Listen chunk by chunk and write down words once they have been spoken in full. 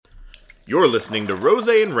You're listening to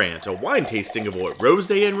Rosé and Rant, a wine tasting of what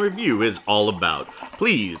Rosé and Review is all about.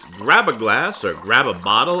 Please grab a glass or grab a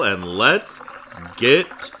bottle and let's get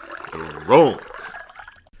drunk.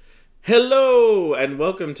 Hello, and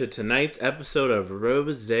welcome to tonight's episode of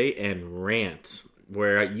Rosé and Rant,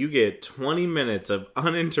 where you get 20 minutes of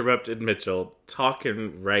uninterrupted Mitchell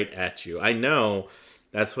talking right at you. I know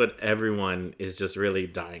that's what everyone is just really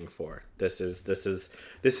dying for. This is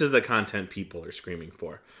the content people are screaming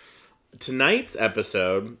for. Tonight's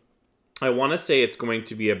episode, I want to say it's going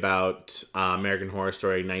to be about American Horror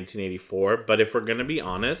Story 1984, but if we're going to be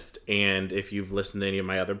honest, and if you've listened to any of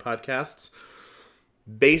my other podcasts,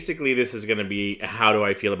 basically this is going to be how do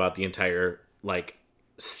I feel about the entire,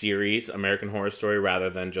 series, American Horror Story, rather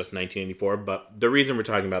than just 1984. But the reason we're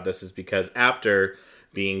talking about this is because after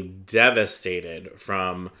being devastated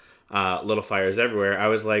from Little Fires Everywhere, I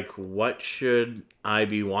was like, what should I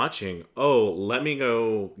be watching? Oh, let me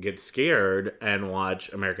go get scared and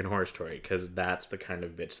watch American Horror Story, because that's the kind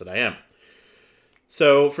of bitch that I am.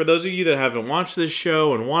 So, for those of you that haven't watched this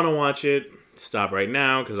show and want to watch it, stop right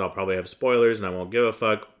now, because I'll probably have spoilers and I won't give a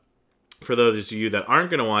fuck. For those of you that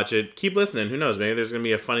aren't going to watch it, keep listening. Who knows, maybe there's going to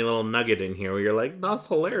be a funny little nugget in here where you're like, that's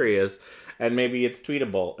hilarious. And maybe it's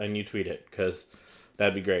tweetable and you tweet it, because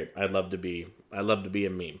that'd be great. I'd love to be a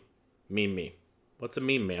meme. Meme me. What's a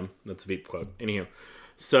meme, ma'am? That's a Veep quote. Anywho.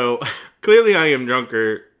 So, clearly I am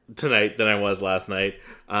drunker tonight than I was last night.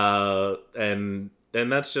 And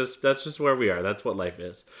that's just where we are. That's what life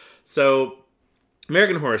is. So,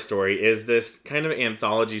 American Horror Story is this kind of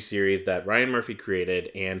anthology series that Ryan Murphy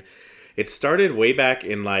created, and it started way back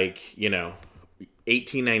in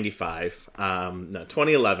 1895.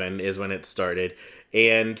 2011 is when it started.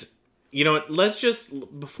 And let's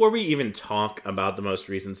just, before we even talk about the most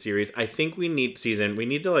recent series, I think we need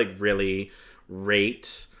to really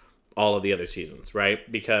rate all of the other seasons,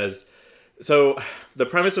 right? Because, so the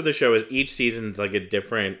premise of the show is each season is a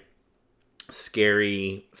different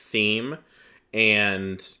scary theme,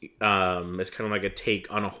 and it's kind of like a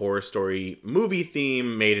take on a horror story movie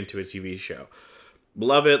theme made into a TV show.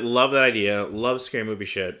 Love it, love that idea, love scary movie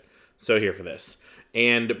shit, so here for this.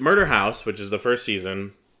 And Murder House, which is the first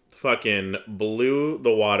season, fucking blew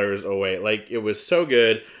the waters away. It was so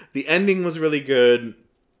good. The ending was really good.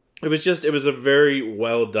 It was a very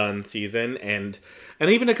well done season, and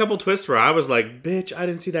even a couple twists where I was like, bitch, I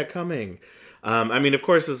didn't see that coming. Of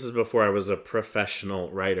course, this is before I was a professional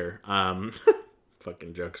writer.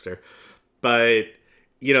 Fucking jokester. But,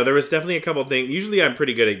 there was definitely a couple things. Usually I'm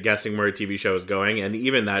pretty good at guessing where a TV show is going, and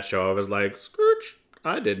even that show, I was like, Scrooge,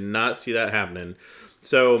 I did not see that happening.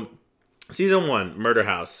 So, Season 1, Murder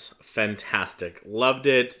House, fantastic. Loved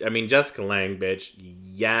it. Jessica Lange, bitch,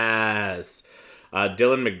 yes.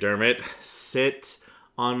 Dylan McDermott, sit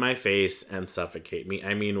on my face and suffocate me.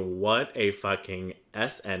 What a fucking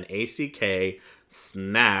SNACK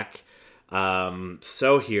snack.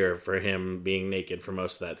 So here for him being naked for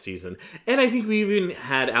most of that season. And I think we even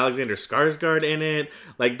had Alexander Skarsgård in it.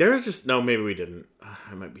 There was just, no, maybe we didn't.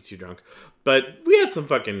 I might be too drunk. But we had some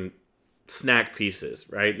fucking snack pieces,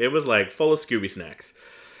 right? It was full of Scooby snacks.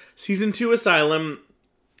 Season 2 Asylum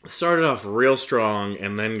started off real strong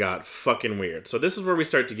and then got fucking weird. So this is where we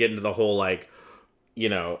start to get into the whole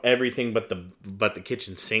everything but the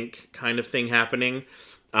kitchen sink kind of thing happening.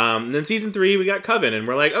 And then season 3 we got Coven, and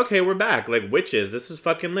we're like, okay, we're back. Witches, this is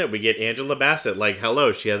fucking lit. We get Angela Bassett.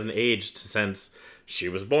 Hello, she hasn't aged since she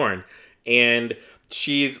was born. And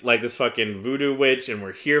she's this fucking voodoo witch, and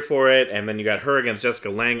we're here for it. And then you got her against Jessica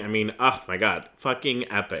Lange. Oh my god, fucking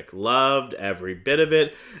epic. Loved every bit of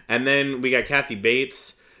it. And then we got Kathy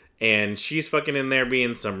Bates, and she's fucking in there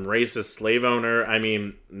being some racist slave owner.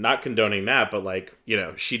 Not condoning that, but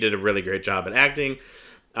she did a really great job at acting.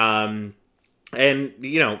 And,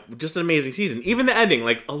 just an amazing season. Even the ending,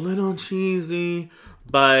 a little cheesy,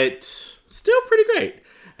 but still pretty great.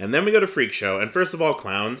 And then we go to Freak Show, and first of all,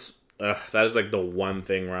 clowns. That is the one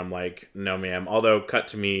thing where I'm like, no ma'am. Although, cut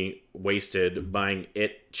to me wasted buying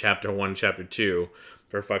It Chapter 1, Chapter 2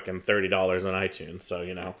 for fucking $30 on iTunes.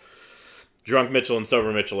 So, Drunk Mitchell and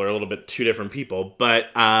Sober Mitchell are a little bit two different people. But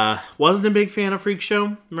wasn't a big fan of Freak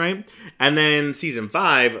Show, right? And then season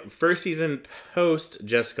 5, first season post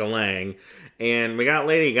Jessica Lange. And we got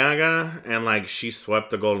Lady Gaga, and she swept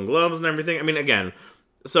the Golden Globes and everything. Again,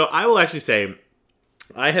 so I will actually say,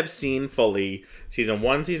 I have seen fully season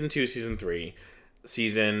 1, season 2, season 3,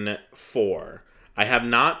 season 4. I have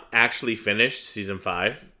not actually finished season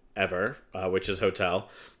 5 ever, which is Hotel.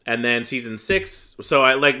 And then season 6, so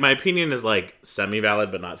I my opinion is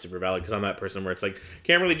semi-valid but not super valid, because I'm that person where it's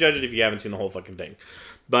can't really judge it if you haven't seen the whole fucking thing.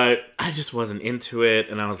 But I just wasn't into it,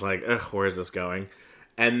 and I was like, ugh, where is this going?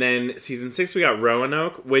 And then season 6, we got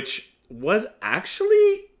Roanoke, which was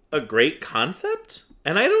actually a great concept.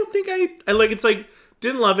 And I don't think I like, it's like,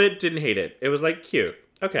 didn't love it, didn't hate it. It was like cute.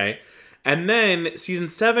 Okay. And then season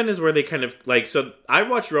 7 is where they kind of like, so I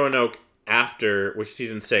watched Roanoke after, which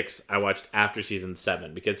season 6, I watched after season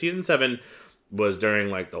 7, because season 7 was during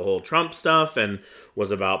like the whole Trump stuff and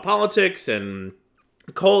was about politics and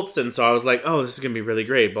cults. And so I was like, oh, this is going to be really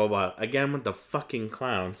great, blah, blah. Again, with the fucking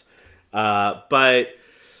clowns. But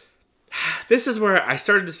this is where I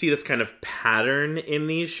started to see this kind of pattern in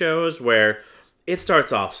these shows where it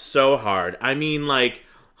starts off so hard. I mean, like,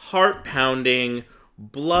 heart pounding,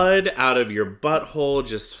 blood out of your butthole,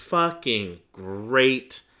 just fucking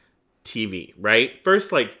great TV, right?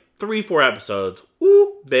 First, like, 3-4 episodes,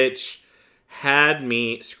 ooh, bitch, had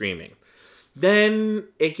me screaming. Then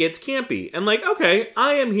it gets campy. And like, okay,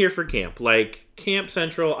 I am here for camp. Like, Camp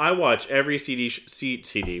Central, I watch every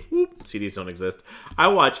CDs don't exist. I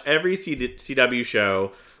watch every CW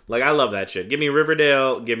show. Like, I love that shit. Give me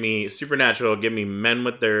Riverdale, give me Supernatural, give me men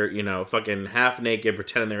with their, fucking half naked,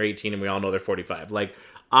 pretending they're 18 and we all know they're 45. Like,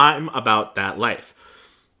 I'm about that life.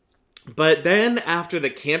 But then after the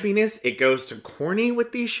campiness, it goes to corny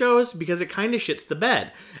with these shows because it kind of shits the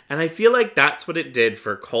bed. And I feel like that's what it did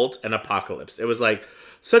for Cult and Apocalypse. It was like,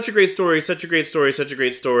 such a great story, such a great story, such a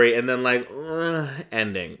great story, and then like,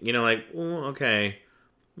 ending. Like, okay.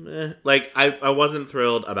 Like, I wasn't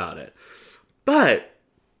thrilled about it. But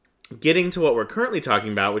getting to what we're currently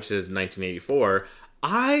talking about, which is 1984,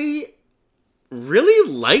 I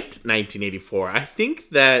really liked 1984. I think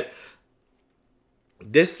that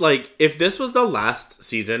this, like, if this was the last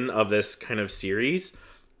season of this kind of series,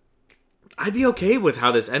 I'd be okay with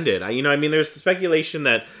how this ended. There's speculation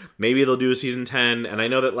that maybe they'll do a season 10, and I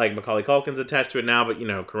know that, like, Macaulay Culkin's attached to it now, but,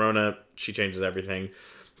 Corona, she changes everything.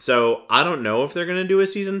 So, I don't know if they're going to do a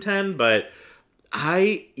season 10, but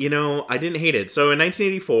I didn't hate it. So, in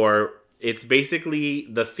 1984, it's basically,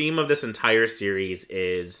 the theme of this entire series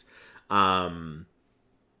is,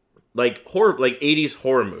 like, horror, like, 80s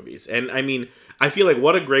horror movies. And, I feel like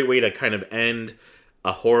what a great way to kind of end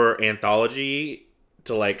a horror anthology,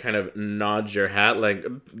 to, like, kind of nod your hat, like,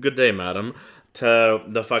 good day, madam, to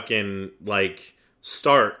the fucking, like,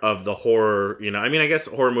 start of the horror, I guess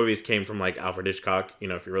horror movies came from, like, Alfred Hitchcock,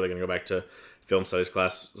 if you're really gonna go back to film studies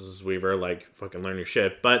classes, Weaver, like, fucking learn your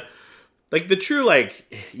shit, but, like, the true,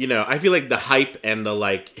 like, I feel like the hype and the,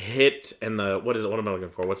 like, hit and the, what am I looking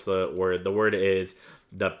for? What's the word? The word is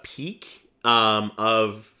the peak,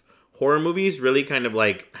 of horror movies really kind of,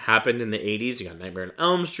 like, happened in the 80s. You got Nightmare on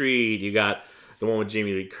Elm Street, you got the one with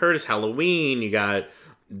Jamie Lee Curtis, Halloween, you got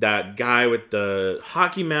that guy with the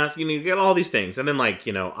hockey mask, you get all these things. And then, like,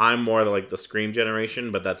 I'm more like the Scream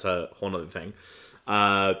generation, but that's a whole nother thing.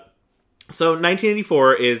 So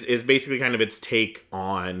 1984 is basically kind of its take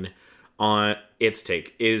on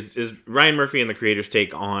is Ryan Murphy and the creators'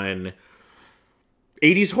 take on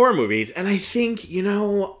 80s horror movies. And I think,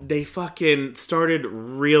 they fucking started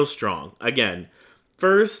real strong. Again,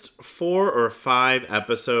 first 4 or 5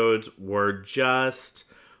 episodes were just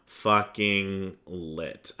fucking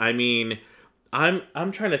lit. I'm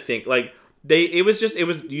trying to think, like,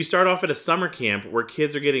 you start off at a summer camp where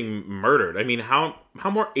kids are getting murdered. How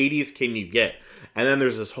more 80s can you get? And then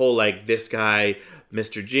there's this whole, like, this guy,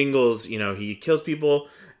 Mr. Jingles, he kills people.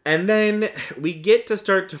 And then we get to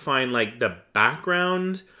start to find, like, the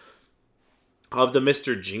background of the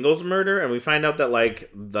Mr. Jingles murder, and we find out that, like,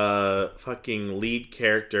 the fucking lead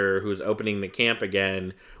character who's opening the camp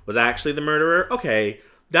again was actually the murderer. Okay,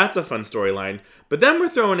 that's a fun storyline. But then we're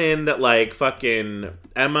throwing in that, like, fucking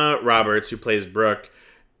Emma Roberts, who plays Brooke,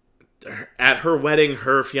 at her wedding,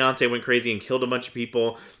 her fiance went crazy and killed a bunch of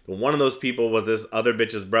people. One of those people was this other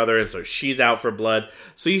bitch's brother, and so she's out for blood.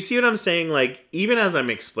 So you see what I'm saying? Like, even as I'm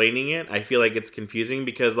explaining it, I feel like it's confusing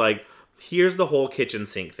because, like, here's the whole kitchen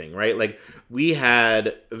sink thing, right? Like, we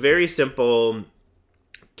had very simple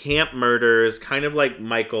camp murders, kind of like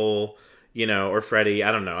Michael, or Freddy.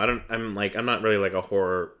 I don't know. I'm not really like a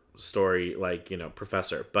horror story, like,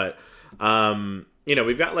 professor, but,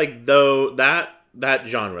 we've got, like, that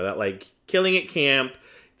genre, that, like, killing at camp.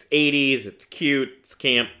 It's 80s, it's cute, it's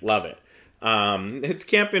camp, love it. It's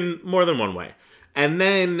camp in more than one way. And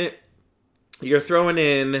then you're throwing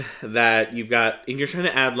in that you're trying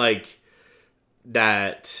to add, like,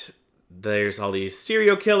 that there's all these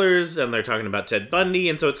serial killers, and they're talking about Ted Bundy,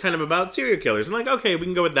 and so it's kind of about serial killers. And, like, okay, we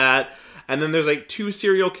can go with that. And then there's, like, 2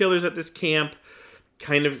 serial killers at this camp,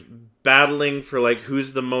 kind of battling for, like,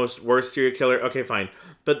 who's the worst serial killer. Okay, fine.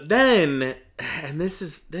 But then, and this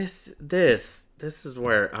is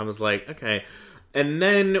where I was like, okay. And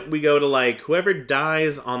then we go to, like, whoever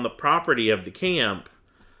dies on the property of the camp,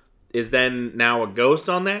 is then now a ghost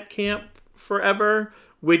on that camp forever,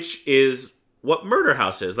 which is what Murder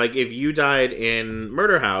House is. Like, if you died in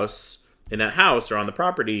Murder House, in that house or on the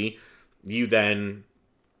property,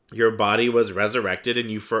 your body was resurrected and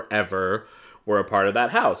you forever were a part of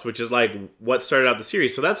that house, which is like what started out the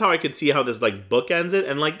series. So that's how I could see how this like bookends it,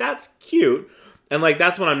 and like that's cute, and like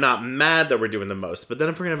that's when I'm not mad that we're doing the most. But then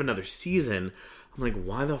if we're gonna have another season, I'm like,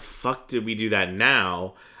 why the fuck did we do that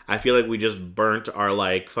now? I feel like we just burnt our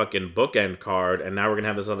like fucking bookend card, and now we're gonna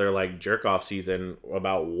have this other like jerk off season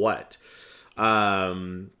about what?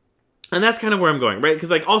 And that's kind of where I'm going, right? Because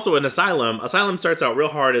like also in Asylum starts out real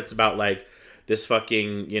hard. It's about like this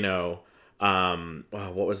fucking,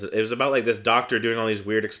 what was it? It was about like this doctor doing all these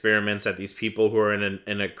weird experiments at these people who are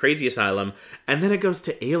in a crazy asylum, and then it goes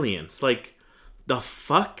to aliens. Like, the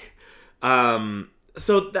fuck?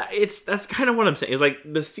 So that's kind of what I'm saying. Is like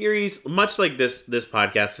the series, much like this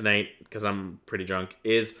podcast tonight, because I'm pretty drunk,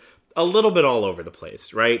 is a little bit all over the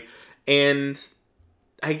place, right? And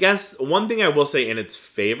I guess one thing I will say in its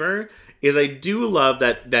favor is I do love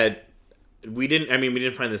that we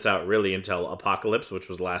didn't find this out really until Apocalypse, which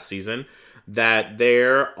was last season, that they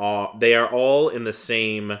are all in the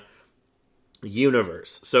same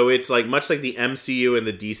universe. So it's like much like the MCU and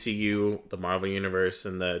the DCU, the Marvel universe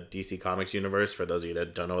and the DC Comics universe, for those of you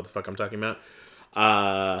that don't know what the fuck I'm talking about.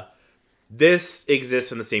 This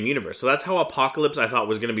exists in the same universe. So that's how Apocalypse I thought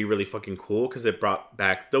was going to be really fucking cool, because it brought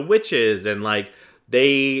back the witches, and like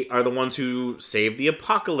they are the ones who saved the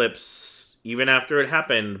apocalypse even after it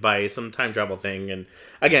happened by some time travel thing. And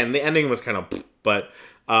again, the ending was kind of, but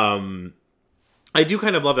I do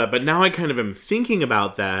kind of love that. But now I kind of am thinking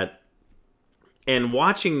about that and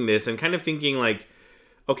watching this and kind of thinking like,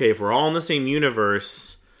 okay, if we're all in the same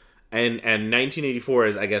universe, and 1984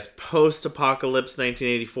 is, I guess, post-apocalypse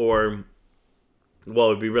 1984, well, it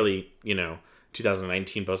would be really,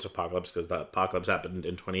 2019 post-apocalypse, because the apocalypse happened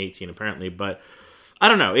in 2018 apparently. But I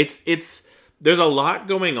don't know. It's there's a lot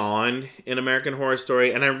going on in American Horror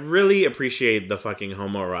Story, and I really appreciate the fucking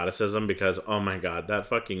homoeroticism, because, oh my god, that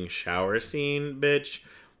fucking shower scene, bitch.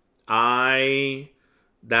 In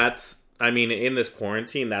this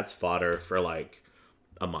quarantine, that's fodder for like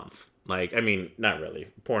a month. Like, I mean, not really.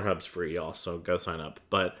 Pornhub's free, y'all, so go sign up.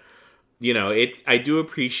 But, I do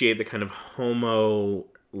appreciate the kind of homo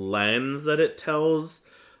lens that it tells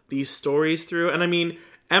these stories through. And I mean,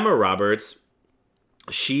 Emma Roberts,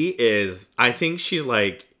 I think she's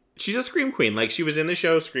a Scream Queen. Like, she was in the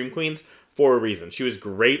show Scream Queens for a reason. She was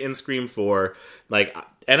great in Scream 4. Like,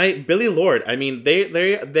 Billy Lord, I mean,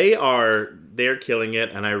 they're killing it,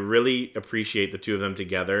 and I really appreciate the two of them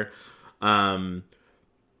together.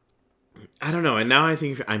 I don't know, and now I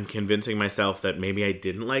think I'm convincing myself that maybe I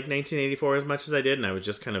didn't like 1984 as much as I did, and I was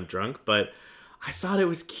just kind of drunk, but I thought it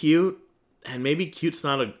was cute, and maybe cute's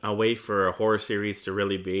not a way for a horror series to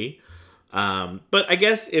really be. But I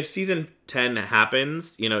guess if season 10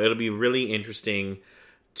 happens, it'll be really interesting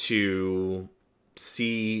to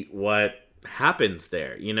see what happens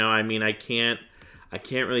there. I mean, I can't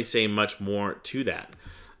really say much more to that.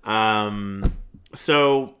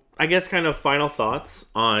 So I guess kind of final thoughts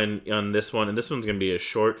on this one, and this one's going to be a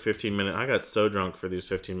short 15-minute. I got so drunk for these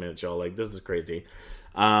 15 minutes, y'all. Like, this is crazy.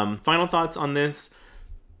 Final thoughts on this.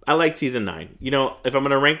 I like season 9. If I'm going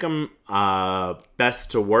to rank them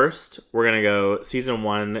best to worst, we're going to go season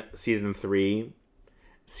 1, season 3,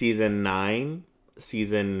 season 9,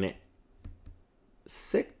 season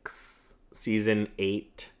 6, season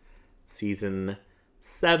 8, season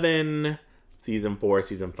 7, season 4,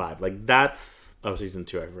 season 5. Like, that's... Oh, season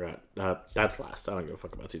 2, I forgot. That's last. I don't give a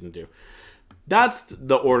fuck about season 2. That's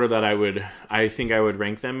the order that I think I would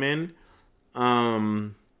rank them in.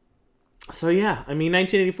 So yeah, I mean,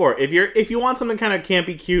 1984. If you want something kind of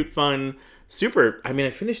campy, cute, fun, super. I mean, I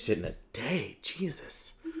finished it in a day.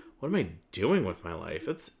 Jesus, what am I doing with my life?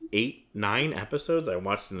 It's 8-9 episodes I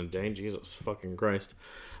watched in a day. Jesus fucking Christ.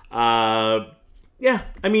 Yeah,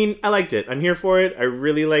 I mean, I liked it. I'm here for it. I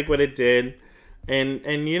really like what it did, and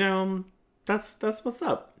that's what's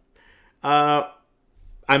up.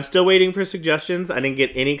 I'm still waiting for suggestions. I didn't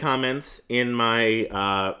get any comments in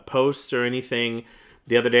my posts or anything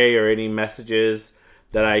the other day, or any messages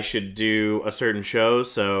that I should do a certain show.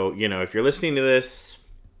 So, if you're listening to this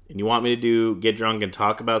and you want me to get drunk and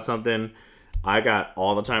talk about something, I got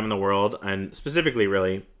all the time in the world, and specifically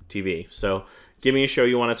really TV. So give me a show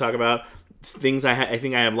you want to talk about. Things I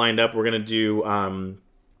think I have lined up. We're going to do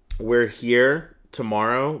We're Here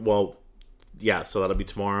tomorrow. Well, yeah, so that'll be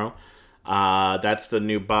tomorrow. That's the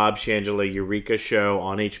new Bob Shangela Eureka show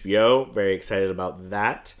on HBO. Very excited about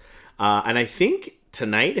that. And I think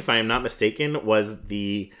tonight, if I am not mistaken, was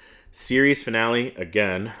the series finale,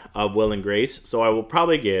 again, of Will and Grace. So I will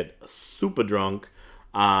probably get super drunk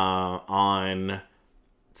on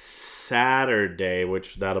Saturday,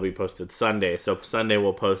 which that'll be posted Sunday. So Sunday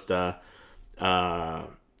we'll post a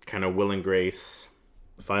kind of Will and Grace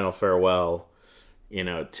final farewell,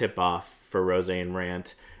 tip off for Rose and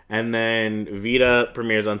Rant. And then Vita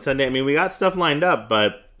premieres on Sunday. I mean, we got stuff lined up,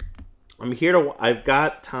 but I've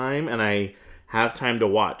got time and I have time to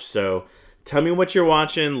watch. So tell me what you're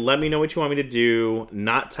watching. Let me know what you want me to do.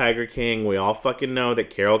 Not Tiger King. We all fucking know that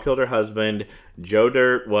Carol killed her husband. Joe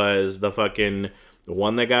Dirt was the fucking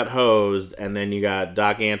one that got hosed. And then you got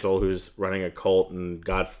Doc Antle, who's running a cult, and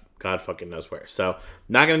God fucking knows where. So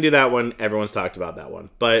not going to do that one. Everyone's talked about that one.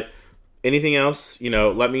 But anything else,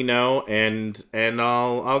 let me know, and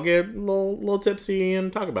I'll get a little tipsy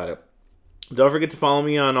and talk about it. Don't forget to follow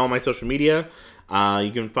me on all my social media.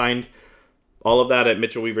 You can find all of that at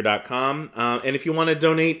mitchellweaver.com. And if you want to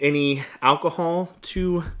donate any alcohol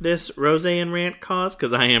to this Rose and Rant cause,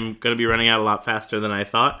 because I am going to be running out a lot faster than I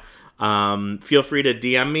thought, feel free to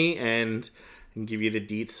DM me and I can give you the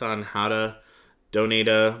deets on how to donate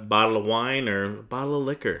a bottle of wine or a bottle of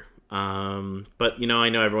liquor. But, I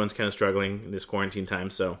know everyone's kind of struggling in this quarantine time,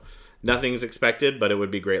 so nothing's expected, but it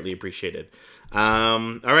would be greatly appreciated.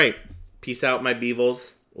 All right. Peace out, my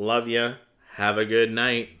beavles. Love ya. Have a good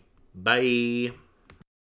night. Bye.